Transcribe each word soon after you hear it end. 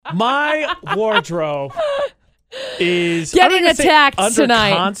My wardrobe is getting attacked under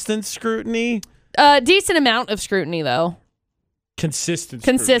tonight. Constant scrutiny. Decent amount of scrutiny, though.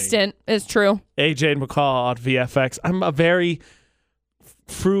 Consistent is true. AJ and McCall on VFX. I'm a very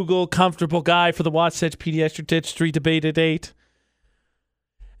frugal, comfortable guy for the Wasatch Pediatric Dentistry Debate at 8.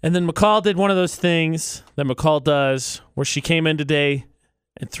 And then McCall did one of those things that McCall does where she came in today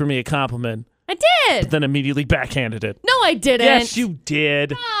and threw me a compliment. I did. But then immediately backhanded it. No, I didn't. Yes, you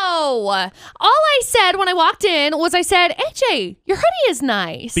did. No. All I said when I walked in was I said, AJ, your hoodie is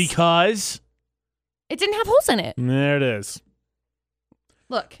nice. Because? It didn't have holes in it. There it is.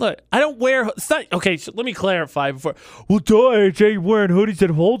 Look, I don't wear. It's not, okay, so let me clarify before. Well, duh, AJ, you're wearing hoodies that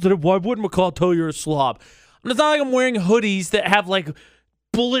have holes in it. Why wouldn't McCall tell you're a slob? It's not like I'm wearing hoodies that have like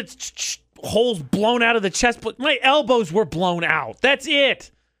bullets, holes blown out of the chest. But my elbows were blown out. That's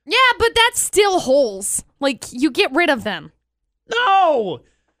it. Yeah, but that's still holes. Like, you get rid of them. No.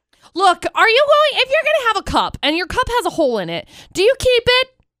 Look, are you going? If you're going to have a cup and your cup has a hole in it, do you keep it?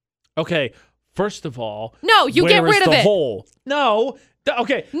 Okay. First of all, no, you get rid of the it. Hole? No.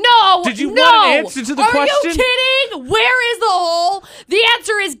 Okay. No. Did you want an answer to the question? Are you kidding? Where is the hole? The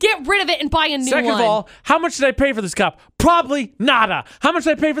answer is get rid of it and buy a new one. Second of all, how much did I pay for this cup? Probably nada. How much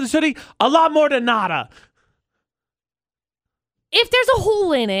did I pay for this hoodie? A lot more than nada. If there's a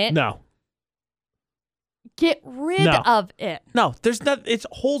hole in it, no. Get rid of it. No, there's not. It's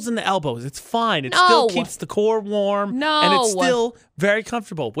holes in the elbows. It's fine. It still keeps the core warm. No. And it's still very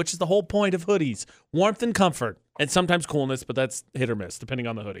comfortable, which is the whole point of hoodies. Warmth and comfort. And sometimes coolness, but that's hit or miss, depending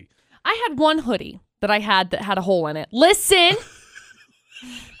on the hoodie. I had one hoodie that I had that had a hole in it. Listen.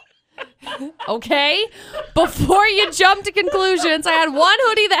 Okay? Before you jump to conclusions, I had one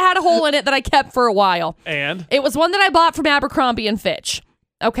hoodie that had a hole in it that I kept for a while. And? It was one that I bought from Abercrombie and Fitch.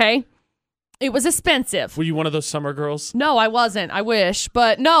 Okay? It was expensive. Were you one of those summer girls? No, I wasn't. I wish.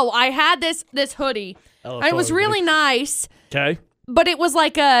 But no, I had this hoodie. And it was really nice. Okay. But it was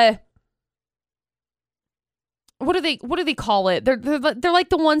like a... What do they call it? They're like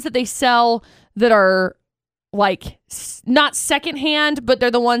the ones that they sell that are like not secondhand, but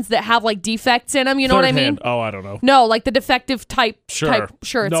they're the ones that have like defects in them. You know what I mean? Oh, I don't know. No, like the defective type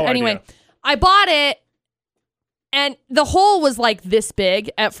shirts. No anyway, idea. I bought it, and the hole was like this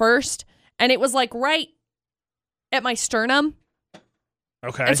big at first, and it was like right at my sternum.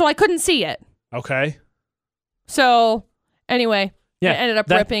 Okay. And so I couldn't see it. Okay. So anyway. Yeah, it ended up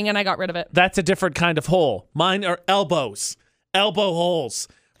ripping, and I got rid of it. That's a different kind of hole. Mine are elbows. Elbow holes.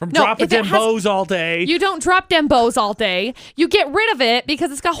 From dropping them bows all day. You don't drop them bows all day. You get rid of it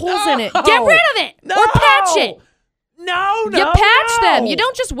because it's got holes in it. Get rid of it. Or patch it. No. You patch them. You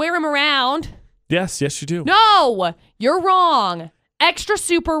don't just wear them around. Yes, you do. No, you're wrong. Extra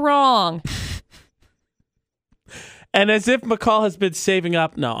super wrong. And as if McCall has been saving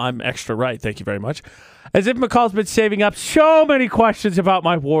up. No, I'm extra right. Thank you very much. As if McCall's been saving up so many questions about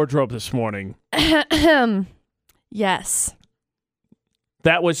my wardrobe this morning. Yes.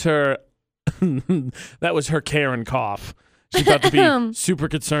 That was her Karen cough. She got to be super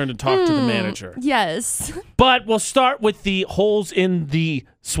concerned and talk to the manager. Yes. But we'll start with the holes in the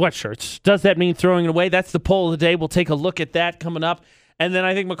sweatshirts. Does that mean throwing it away? That's the poll of the day. We'll take a look at that coming up. And then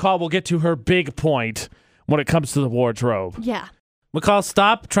I think McCall will get to her big point when it comes to the wardrobe. Yeah. McCall,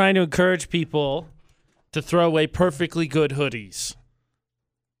 stop trying to encourage people to throw away perfectly good hoodies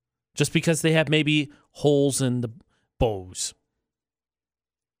just because they have maybe holes in the bows.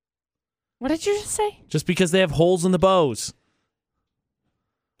 What did you just say? Just because they have holes in the bows.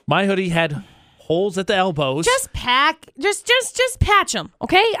 My hoodie had holes at the elbows. Just patch them,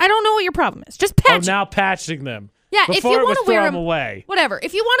 okay? I don't know what your problem is. Just patch them. Now patching them. Yeah, if you want to wear them away. Whatever.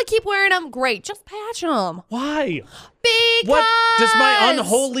 If you want to keep wearing them, great. Just patch them. Why? Because what does my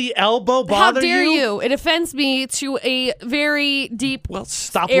unholy elbow bother you? How dare you? It offends me to a very deep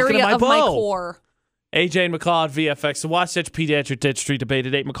stop area looking at my of bow. my core. AJ and McCall at VFX, the Wasatch Pediatric Dentistry Debate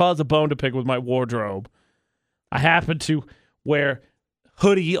at 8. McCall has a bone to pick with my wardrobe. I happen to wear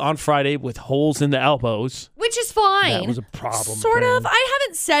hoodie on Friday with holes in the elbows. Which is fine. That was a problem. Sort of. I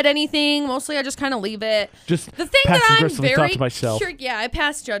haven't said anything. Mostly I just kind of leave it. Just the thing that I'm very thought to myself. sure. Yeah, I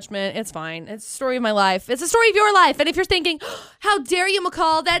pass judgment. It's fine. It's the story of my life. It's the story of your life. And if you're thinking, how dare you,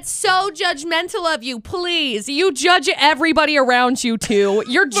 McCall? That's so judgmental of you. Please. You judge everybody around you too.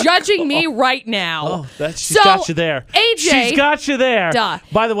 You're judging me right now. Oh, she's got you there. AJ. She's got you there. Duh.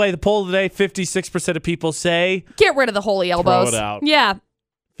 By the way, the poll today, 56% of people say get rid of the holy elbows. Throw it out. Yeah.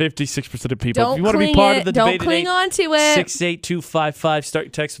 56% of people. Don't if you want to be part of the debate, don't cling on to it. 68255. Start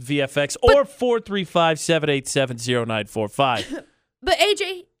your text with VFX or 435-787-0945. But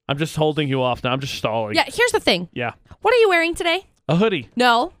AJ, I'm just holding you off now. I'm just stalling. Yeah, here's the thing. Yeah. What are you wearing today? A hoodie.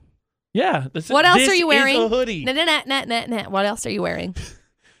 No. Yeah. What else are you wearing? Is a hoodie. What else are you wearing?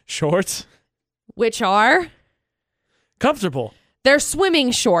 Shorts. Which are? Comfortable. They're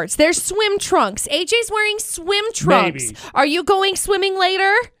swimming shorts. They're swim trunks. AJ's wearing swim trunks. Maybe. Are you going swimming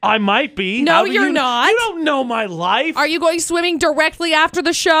later? I might be. No, you're not. You don't know my life. Are you going swimming directly after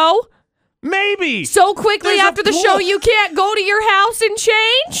the show? Maybe. So quickly There's after the show you can't go to your house and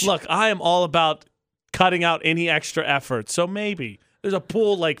change? Look, I am all about cutting out any extra effort. So maybe. There's a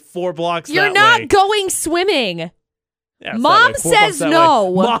pool like 4 blocks that way. You're not going swimming. Yeah, it's Mom that way, 4 blocks says that no.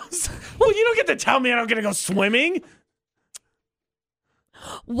 way. Well, you don't get to tell me I'm going to go swimming.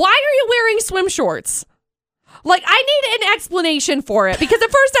 Why are you wearing swim shorts? Like, I need an explanation for it. Because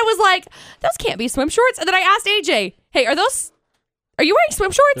at first I was like, those can't be swim shorts. And then I asked AJ, hey, are you wearing swim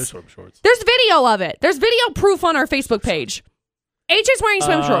shorts? There's swim shorts. There's video of it. There's video proof on our Facebook page. AJ's wearing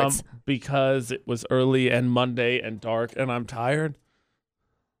swim shorts. Because it was early and Monday and dark and I'm tired.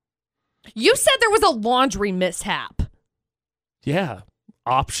 You said there was a laundry mishap. Yeah.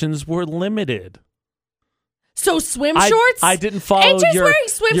 Options were limited. So swim shorts? I didn't follow AJ's your wearing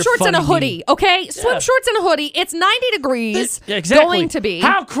swim your shorts and a funny hoodie, okay? Swim shorts and a hoodie. It's 90 degrees. Exactly. Going to be.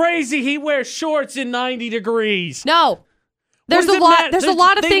 How crazy he wears shorts in 90 degrees. No. There's What a does it lot. matter? There's a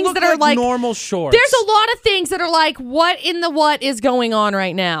lot of They things look that are like normal shorts. There's a lot of things that are like, what in the what is going on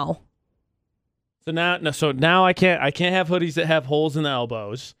right now? So now I can't have hoodies that have holes in the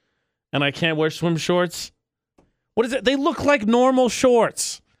elbows, and I can't wear swim shorts. What is it? They look like normal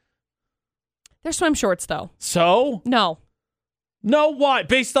shorts. They're swim shorts, though. So? No. No, why?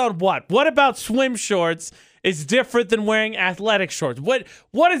 Based on what? What about swim shorts is different than wearing athletic shorts? What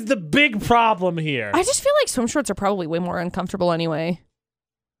is the big problem here? I just feel like swim shorts are probably way more uncomfortable anyway.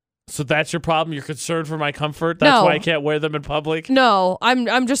 So that's your problem? You're concerned for my comfort? That's why I can't wear them in public? No,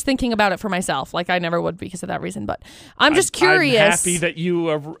 I'm just thinking about it for myself. Like, I never would because of that reason. But I'm just curious. I'm happy that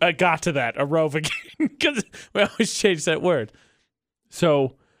you got to that, arove again, because we always change that word.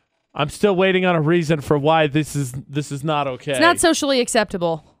 So I'm still waiting on a reason for why this is not okay. It's not socially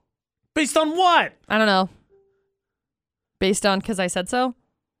acceptable. Based on what? I don't know. Based on because I said so?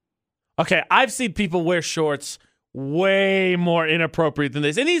 Okay, I've seen people wear shorts way more inappropriate than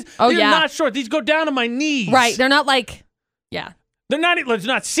this. And these are not short. These go down to my knees. Right. They're not like, yeah. They're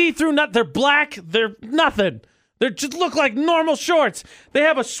not see-through. They're black. They're nothing. They just look like normal shorts. They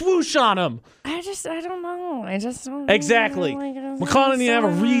have a swoosh on them. I don't know. I just don't Exactly. know. McCall didn't have a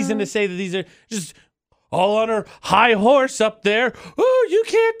reason to say that these are just all on her high horse up there. Oh, you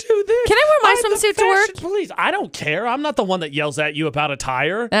can't do this. Can I wear my I'm the swimsuit to work? fashion police. I don't care. I'm not the one that yells at you about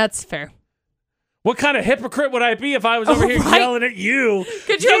attire. That's fair. What kind of hypocrite would I be if I was over here yelling at you?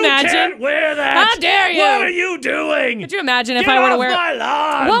 Could you imagine? Can't wear that. How dare you? What are you doing? Could you imagine if Get I were to off wear my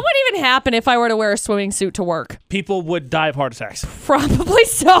lawn. What would even happen if I were to wear a swimming suit to work? People would die of heart attacks. Probably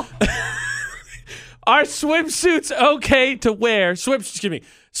so. Are swimsuits okay to wear? Swim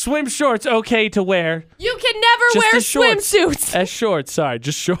shorts okay to wear? You can never wear swimsuits. As shorts, sorry,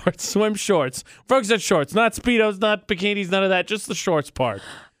 just shorts. Swim shorts. Folks said shorts, not Speedos, not bikinis, none of that, just the shorts part.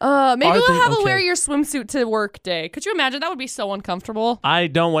 Maybe we'll have a wear your swimsuit to work day. Could you imagine? That would be so uncomfortable. I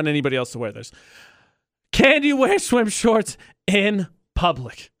don't want anybody else to wear this. Can you wear swim shorts in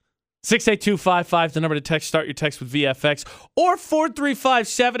public? 68255, the number to text. Start your text with VFX. Or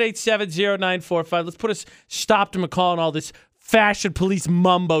 435-787-0945. Let's put a stop to McCall and all this fashion police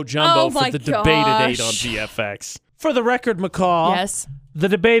mumbo jumbo for the Debate at 8 on VFX. For the record, McCall. Yes. The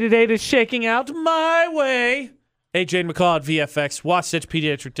Debate at 8 is shaking out my way. AJ and McCall at VFX. Wasatch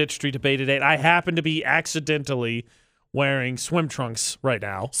Pediatric Dentistry Debate at 8. I happen to be accidentally wearing swim trunks right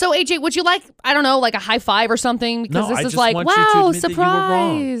now. So, AJ, would you like, I don't know, like a high five or something? Because No, this I is just like, want you to wow, admit that you were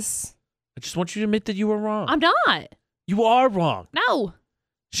wrong. surprise. I just want you to admit that you were wrong. I'm not. You are wrong. No.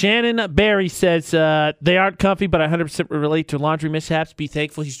 Shannon Barry says, they aren't comfy, but I 100% relate to laundry mishaps. Be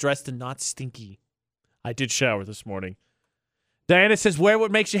thankful he's dressed and not stinky. I did shower this morning. Diana says, wear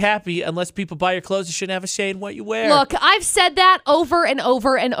what makes you happy. Unless people buy your clothes, you shouldn't have a say in what you wear. Look, I've said that over and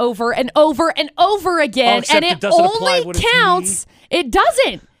over and over and over and over again, except and it it doesn't apply only when it's counts. It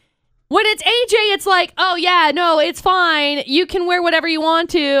doesn't. When it's AJ, it's like, oh, yeah, no, it's fine. You can wear whatever you want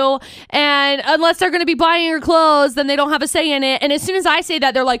to. And unless they're going to be buying your clothes, then they don't have a say in it. And as soon as I say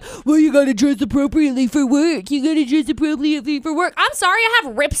that, they're like, well, you got to dress appropriately for work. You got to dress appropriately for work. I'm sorry, I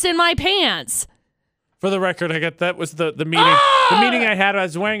have rips in my pants. For the record, that was the meeting. The meeting I had, I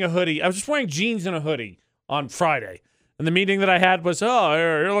was wearing a hoodie. I was just wearing jeans and a hoodie on Friday. And the meeting that I had was, oh,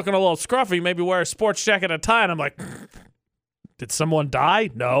 you're looking a little scruffy. Maybe wear a sports jacket and a tie. And I'm like, Did someone die?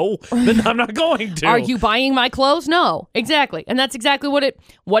 No. Then I'm not going to. Are you buying my clothes? No. Exactly. And that's exactly what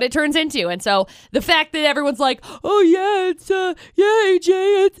it turns into. And so the fact that everyone's like, oh yeah,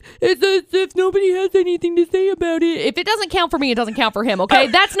 AJ, it's as if nobody has anything to say about it. If it doesn't count for me, it doesn't count for him, okay?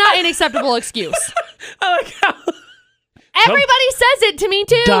 That's not an acceptable excuse. I like how Everybody says it to me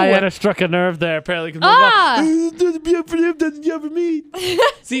too. Diana struck a nerve there, apparently. It doesn't count for him, doesn't count for me.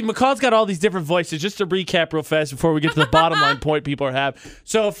 See, McCall's got all these different voices. Just to recap real fast before we get to the bottom line point people are having.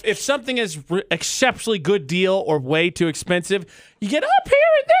 So if something is exceptionally good deal or way too expensive, you get up here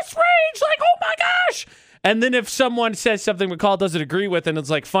in this range, like, oh my gosh. And then if someone says something McCall doesn't agree with and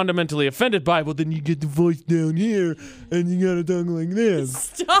it's like fundamentally offended by, well, then you get the voice down here and you got to talk like this.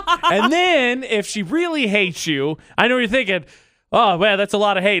 Stop. And then if she really hates you, I know you're thinking, oh, man, that's a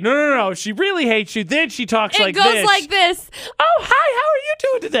lot of hate. No. If she really hates you, then she talks like this. It goes like this. Oh, hi, how are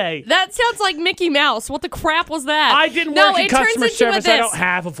you doing today? That sounds like Mickey Mouse. What the crap was that? I didn't work in customer service. I don't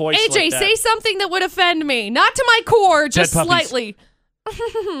have a voice AJ, like that. say something that would offend me. Not to my core, just Dead puppies. slightly.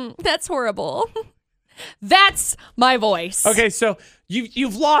 That's horrible. That's my voice. Okay, so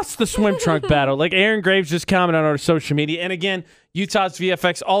you've lost the swim trunk battle. Like Aaron Graves just commented on our social media. And again, Utah's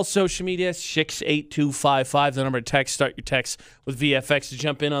VFX, all social media, 68255, the number to text. Start your text with VFX to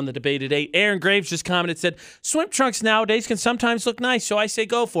jump in on the debate at 8. Aaron Graves just commented, said, swim trunks nowadays can sometimes look nice, so I say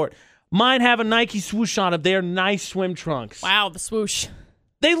go for it. Mine have a Nike swoosh on them. They're nice swim trunks. Wow, the swoosh.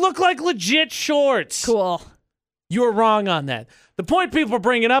 They look like legit shorts. Cool. You were wrong on that. The point people are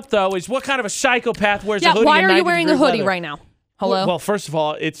bringing up, though, is what kind of a psychopath wears a hoodie? Why in are you wearing a 90-degree hoodie weather? right now? Hello? Well, first of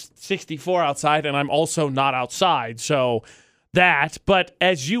all, it's 64 outside, and I'm also not outside, so that. But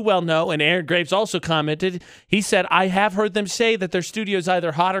as you well know, and Aaron Graves also commented, he said, I have heard them say that their studio is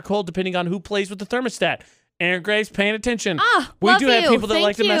either hot or cold, depending on who plays with the thermostat. Aaron Graves paying attention. We do have people that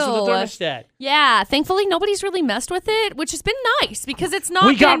like to mess with the thermostat. Yeah, thankfully nobody's really messed with it, which has been nice because it's not.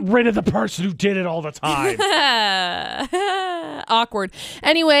 We got rid of the person who did it all the time. Awkward.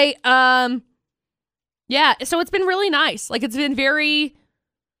 Anyway, yeah, so it's been really nice. Like it's been very,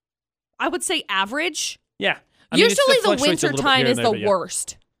 I would say, average. Yeah. I mean, usually the winter time is the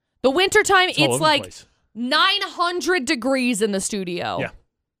worst. The winter time, it's like 900 degrees in the studio. Yeah.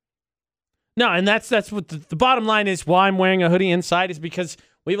 No, and that's what the bottom line is. Why I'm wearing a hoodie inside is because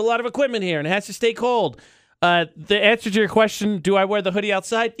we have a lot of equipment here and it has to stay cold. The answer to your question, do I wear the hoodie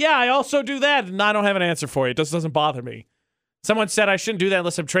outside? Yeah, I also do that, and I don't have an answer for you. It just doesn't bother me. Someone said I shouldn't do that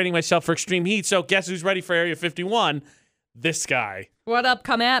unless I'm training myself for extreme heat, so guess who's ready for Area 51? This guy. What up?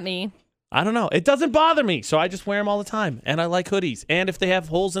 Come at me. I don't know. It doesn't bother me, so I just wear them all the time, and I like hoodies. And if they have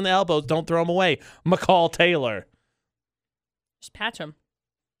holes in the elbows, don't throw them away. McCall Taylor. Just patch them.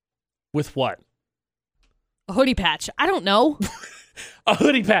 With what? A hoodie patch. I don't know. A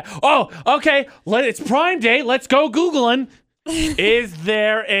hoodie patch. Oh, okay. It's Prime Day. Let's go Googling. Is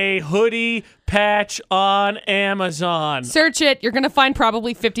there a hoodie patch on Amazon? Search it. You're going to find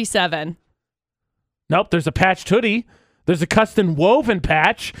probably 57. Nope. There's a patched hoodie. There's a custom woven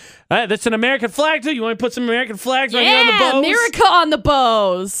patch. That's an American flag, too. You want to put some American flags right here on the bows? Yeah, America on the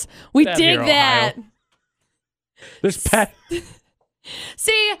bows. We dig that. There's patch.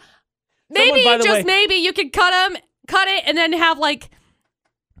 See, maybe, just maybe, you could cut it, and then have,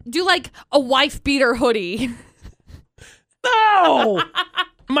 do a wife beater hoodie. No!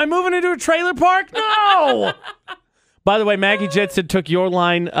 Am I moving into a trailer park? No! By the way, Maggie Jetson took your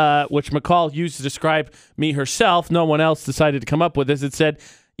line, which McCall used to describe me herself. No one else decided to come up with this. It said,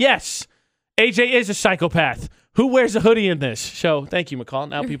 yes, AJ is a psychopath. Who wears a hoodie in this show? Thank you, McCall.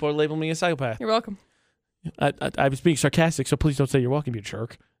 Now people are labeling me a psychopath. You're welcome. I was being sarcastic, so please don't say you're welcome, you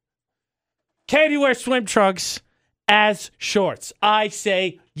jerk. Can you wear swim trunks as shorts? I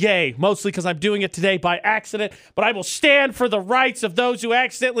say yay, mostly because I'm doing it today by accident, but I will stand for the rights of those who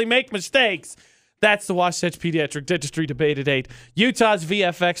accidentally make mistakes. That's the Wasatch Pediatric Dentistry Debate at 8. Utah's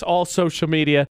VFX, all social media.